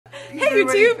Hey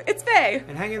YouTube, it's Faye.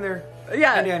 And hang in there.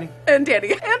 Yeah. And Danny. And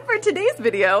Danny. And for today's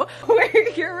video,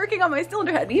 we're here working on my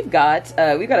cylinder head. We've got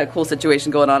a cool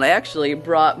situation going on. I actually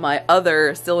brought my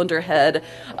other cylinder head,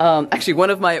 actually one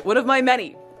of my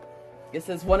many. This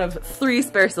is one of 3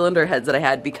 spare cylinder heads that I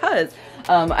had because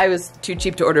I was too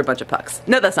cheap to order a bunch of pucks.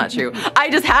 No, that's not true. I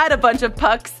just had a bunch of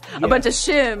pucks, a bunch of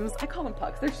shims. I call them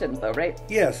pucks. They're shims though, right?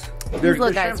 Yes. These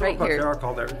little guys right here. They are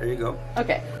called there. There you go.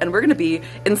 Okay. And we're going to be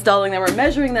installing them or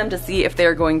measuring them to see if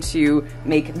they're going to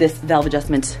make this valve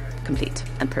adjustment complete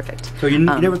and perfect. So you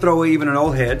never throw away even an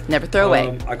old head. Never throw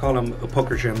away. I call them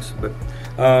poker shims, but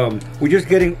we're just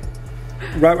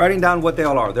writing down what they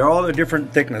all are. They're all a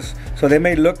different thickness. So they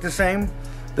may look the same.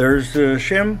 There's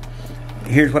shim.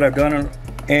 Here's what I've done.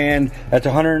 And that's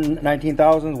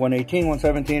 119,000, 118,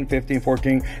 117, 15,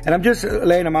 14. And I'm just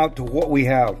laying them out to what we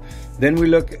have. Then we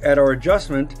look at our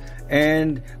adjustment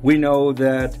and we know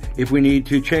that if we need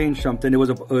to change something, it was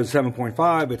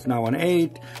 7.5, it's now an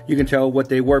 8. You can tell what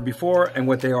they were before and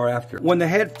what they are after. When the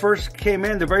head first came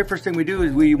in, the very first thing we do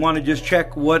is we want to just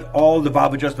check what all the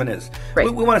valve adjustment is. Right.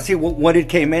 We want to see what it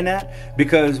came in at,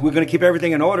 because we're going to keep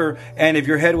everything in order, and if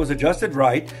your head was adjusted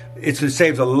right, it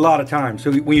saves a lot of time.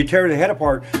 So when you tear the head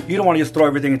apart, you don't want to just throw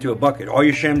everything into a bucket. All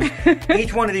your shims,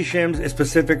 each one of these shims is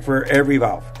specific for every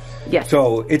valve. Yes.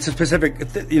 So it's a specific,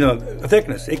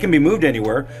 thickness. It can be moved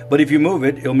anywhere, but if you move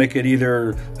it, it'll make it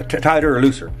either tighter or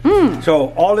looser. So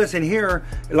all this in here,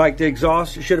 like the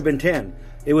exhaust should have been 10.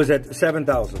 It was at 7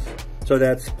 thousandths. So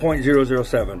that's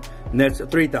 0.007. And that's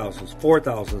 3 thousandths, 4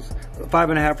 thousandths,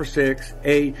 5.5 or 6,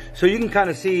 8. So you can kind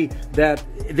of see that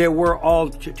they were all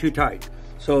too tight.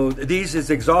 So these is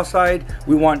exhaust side.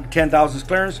 We want 10 thousandths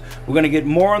clearance. We're going to get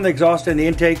more on the exhaust and the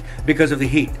intake because of the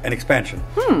heat and expansion.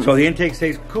 So the intake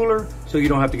stays cooler, so you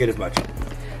don't have to get as much.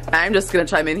 I'm just going to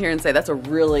chime in here and say that's a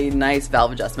really nice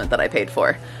valve adjustment that I paid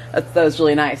for. That was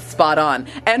really nice, spot on.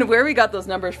 And where we got those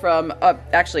numbers from,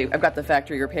 actually, I've got the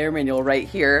factory repair manual right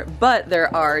here, but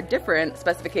there are different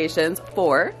specifications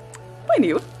for my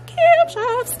new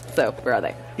camshafts. So where are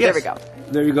they? Yes. There we go.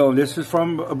 There you go. This is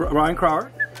from Ryan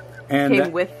Crowder. And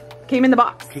came in the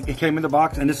box. It came in the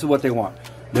box, and this is what they want.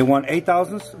 They want 8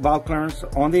 thousandths valve clearance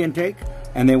on the intake,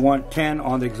 and they want 10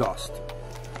 on the exhaust.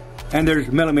 And there's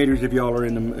millimeters if y'all are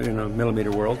in a millimeter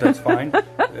world. That's fine.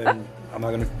 And I'm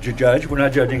not going to judge. We're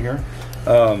not judging here.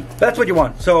 That's what you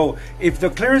want. So if the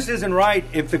clearance isn't right,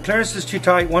 if the clearance is too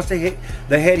tight, once the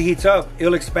head heats up,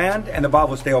 it'll expand and the valve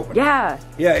will stay open. Yeah.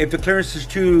 Yeah. If the clearance is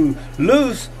too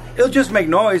loose, it'll just make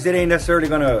noise. It ain't necessarily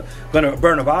gonna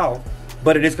burn a valve,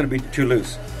 but it is going to be too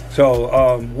loose.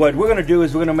 So what we're going to do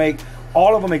is we're going to make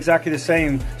all of them exactly the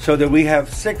same, so that we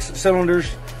have 6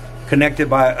 cylinders connected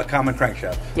by a common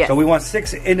crankshaft. Yes. So we want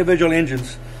 6 individual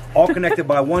engines all connected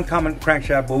by one common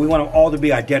crankshaft, but we want them all to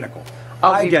be identical.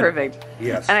 All be perfect.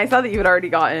 Yes. And I saw that you had already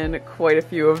gotten quite a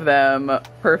few of them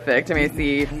perfect. I mean, I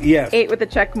see 8 with a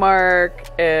check mark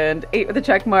and 8 with the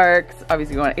check marks.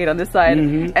 Obviously, you want 8 on this side.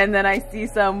 And then I see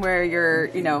some where you're,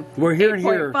 we're here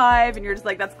 8.5, and you're just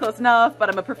like, that's close enough, but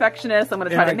I'm a perfectionist. I'm going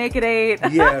to try to make it 8.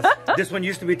 Yes. This one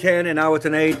used to be 10, and now it's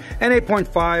an 8, and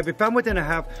 8.5. If I'm within a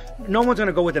half, no one's going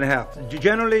to go within a half.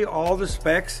 Generally, all the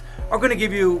specs are going to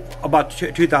give you about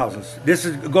 2 thousandths. This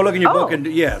is, go look in your book, and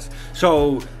yes.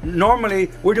 So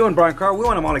normally, we're doing Brian Carr, we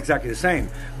want them all exactly the same,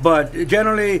 but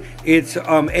generally it's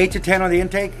 8 to 10 on the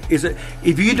intake.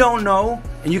 If you don't know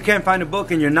and you can't find a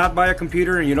book and you're not by a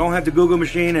computer and you don't have the Google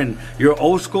machine and you're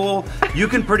old school, you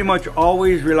can pretty much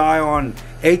always rely on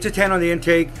 8 to 10 on the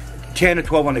intake, 10 to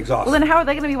 12 on the exhaust. Well, then how are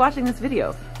they going to be watching this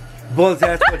video? Well,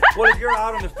 if you're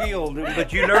out on the field,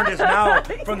 but you learn this now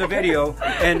from the video,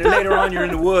 and later on you're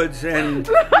in the woods and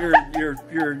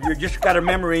you're just got a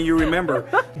memory and you remember.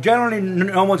 Generally,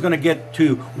 no one's going to get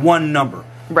to one number.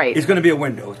 Right. It's going to be a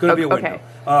window. It's going to be a window.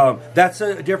 Okay. That's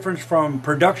a difference from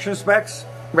production specs.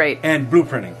 Right. And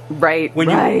blueprinting. Right.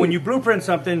 When you blueprint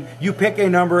something, you pick a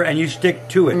number and you stick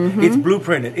to it. It's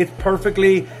blueprinted. It's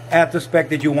perfectly at the spec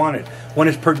that you want it. When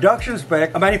it's production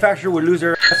spec, a manufacturer would lose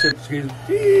their asset. Excuse me.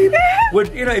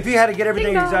 If you had to get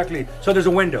everything exactly. So there's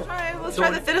a window. All right, let's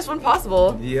try the thinnest one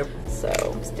possible. Yep.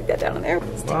 So stick that down in there.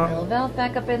 Stick the little valve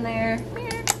back up in there.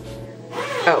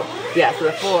 Oh, yeah. So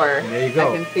the 4. There you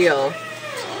go. I can feel.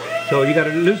 So you got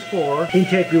a loose 4.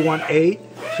 Intake, we want 8.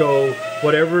 So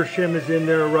whatever shim is in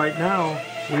there right now,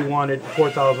 we want it 4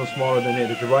 thousandths smaller than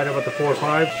it. Is it right about the 4 or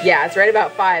 5? Yeah, it's right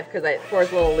about 5 because 4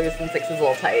 is a little loose and 6 is a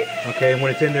little tight. Okay, and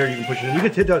when it's in there, you can push it in. You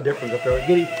can tell the difference up there.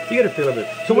 You get a feel of it.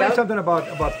 So we have something about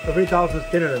 3 thousandths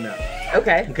thinner than that.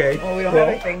 Okay. Okay. Well, we don't have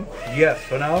anything. Yes.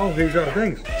 So now here's our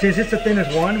things. Since it's the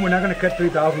thinnest one, we're not going to cut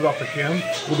 3,000 off the shim.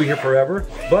 We'll be here forever.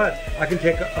 But I can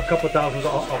take a couple thousands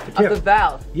off the tip. Off the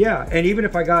valve. Yeah. And even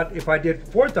if I did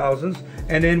 4,000s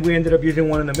and then we ended up using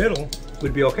one in the middle,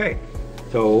 we'd be okay.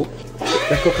 So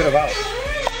let's go cut a valve.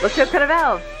 Let's go cut a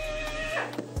valve.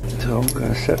 So I'm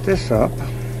going to set this up.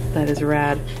 That is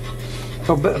rad.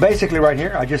 So basically right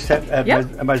here, I just set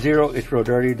at my 0. It's real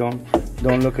dirty. Don't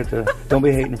look at the, don't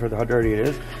be hating for how dirty it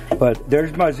is. But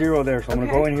there's my 0 there. So I'm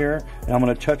gonna go in here and I'm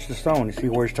gonna touch the stone. You see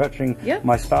where it's touching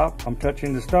my stop? I'm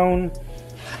touching the stone.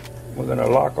 We're gonna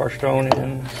lock our stone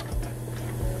in.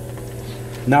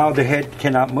 Now the head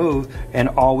cannot move and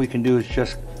all we can do is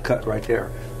just cut right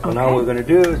there. So now what we're gonna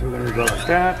do is we're gonna go like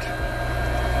that.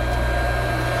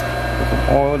 Put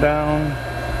some oil down,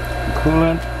 some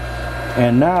coolant.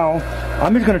 And now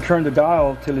I'm just gonna turn the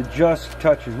dial till it just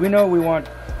touches. We know we want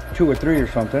 2 or 3 or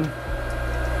something.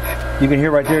 You can hear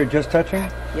right there, just touching.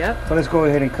 Yep. So let's go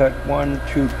ahead and cut 1,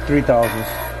 2, 3 thousandths.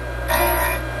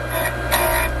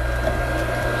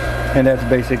 And that's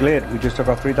basically it. We just took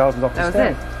off 3 thousandths off the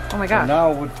stand. That was it. Oh my gosh. So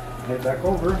now we'll head back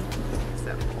over.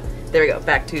 So, there we go.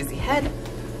 Back to the head.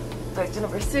 Back to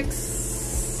number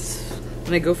 6. I'm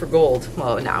gonna go for gold.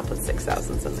 Well, now I'll put 6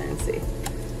 thousandths in there and see.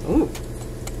 Ooh.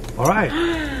 All right.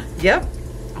 Yep.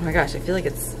 Oh my gosh, I feel like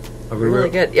it's really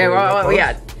good. Yeah, well,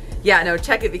 yeah. Yeah, no,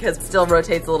 check it because it still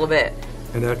rotates a little bit.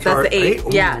 And that's the 8. Ooh.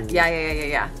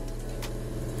 Yeah.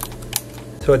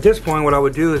 So at this point, what I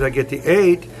would do is I get the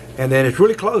 8, and then it's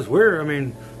really close. I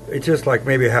mean, it's just like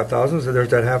maybe a half thousand. So there's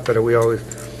that half that we always.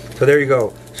 So there you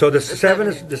go. So the 7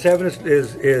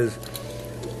 is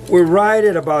we're right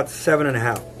at about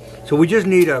 7.5. So we just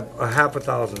need a half a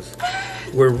thousandths.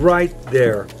 We're right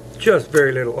there. Just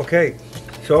very little. Okay.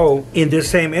 So in this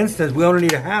same instance, we only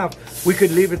need a half. We could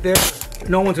leave it there.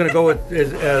 No one's going to go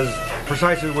as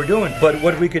precise as we're doing. But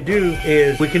what we could do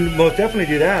is we can most definitely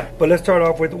do that. But let's start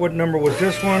off with what number was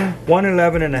this one?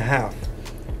 111.5.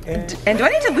 And do I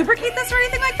need to lubricate this or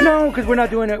anything like that? No, because we're not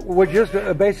doing it. We're just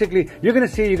basically, you're going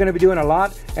to see you're going to be doing a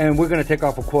lot, and we're going to take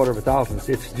off a quarter of a thousandth.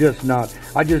 It's just not.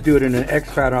 I just do it in an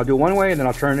X pattern. I'll do it one way, and then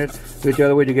I'll turn it, do it the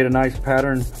other way to get a nice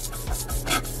pattern.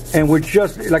 And we're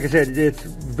just, like I said, it's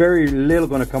very little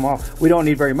going to come off. We don't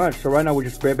need very much. So right now we're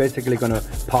just basically going to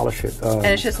polish it. And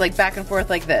it's just like back and forth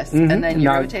like this. And then you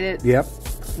rotate it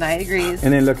 90 degrees.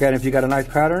 And then look at it. If you got a nice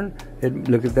pattern,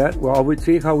 look at that. Well, we'd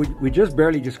see how we just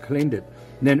barely just cleaned it.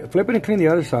 And then flip it and clean the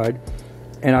other side.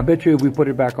 And I bet you if we put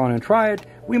it back on and try it,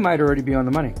 we might already be on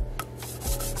the money.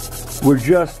 We're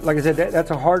just, like I said,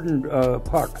 that's a hardened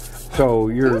puck. So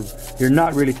you're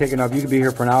not really taking off. You could be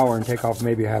here for an hour and take off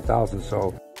maybe a half thousand.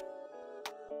 So.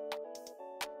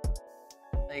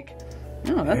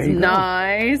 Oh, that's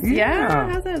nice.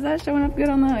 Yeah. Is that showing up good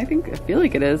on that? I feel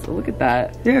like it is. Look at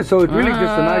that. Yeah, so it's really just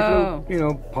a nice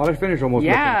little, polished finish almost.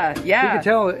 Yeah. You can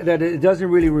tell that it doesn't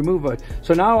really remove it.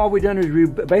 So now all we've done is we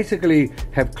basically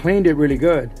have cleaned it really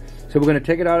good. So we're going to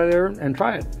take it out of there and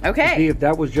try it. Okay. See if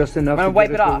that was just enough to wipe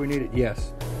it off. We need it.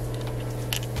 Yes.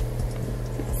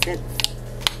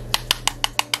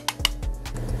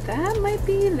 That might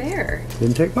be there.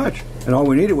 Didn't take much. And all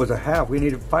we needed was a half. We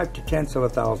needed 5 to 10ths of a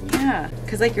thousandth. Yeah,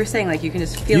 because like you're saying, like you can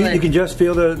just feel it. You can just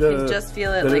feel that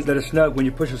it's snug when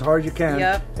you push as hard as you can.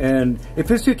 Yep. And if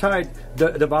it's too tight,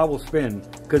 the valve will spin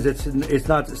because it's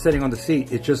not sitting on the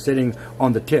seat. It's just sitting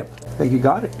on the tip. I think you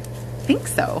got it. I think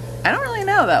so. I don't really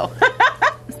know though.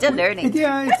 I'm still learning.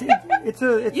 Yeah, it's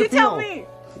a you tell me.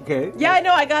 Okay. Yeah, I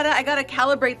know. I gotta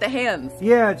calibrate the hands.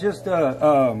 Yeah, just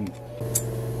the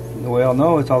way I'll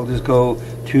know is I'll just go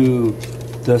to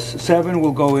the 7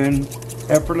 will go in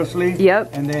effortlessly.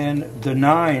 Yep. And then the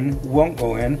 9 won't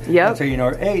go in. Yep. Let's say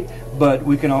 8, but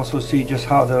we can also see just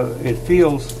how it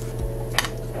feels.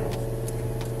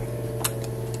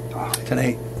 Oh, it's an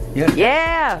 8. Yeah.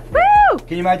 Yeah. Woo!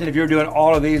 Can you imagine if you were doing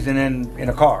all of these and then in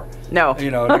a car? No.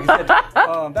 Like I said,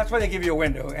 that's why they give you a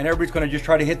window, and everybody's going to just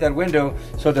try to hit that window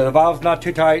so that the valve's not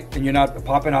too tight and you're not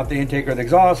popping out the intake or the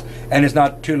exhaust, and it's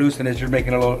not too loose and it's just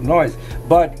making a little noise.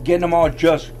 But getting them all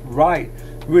just right,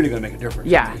 really going to make a difference.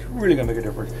 Yeah. It's really going to make a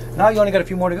difference. Now you only got a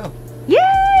few more to go.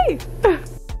 Yay!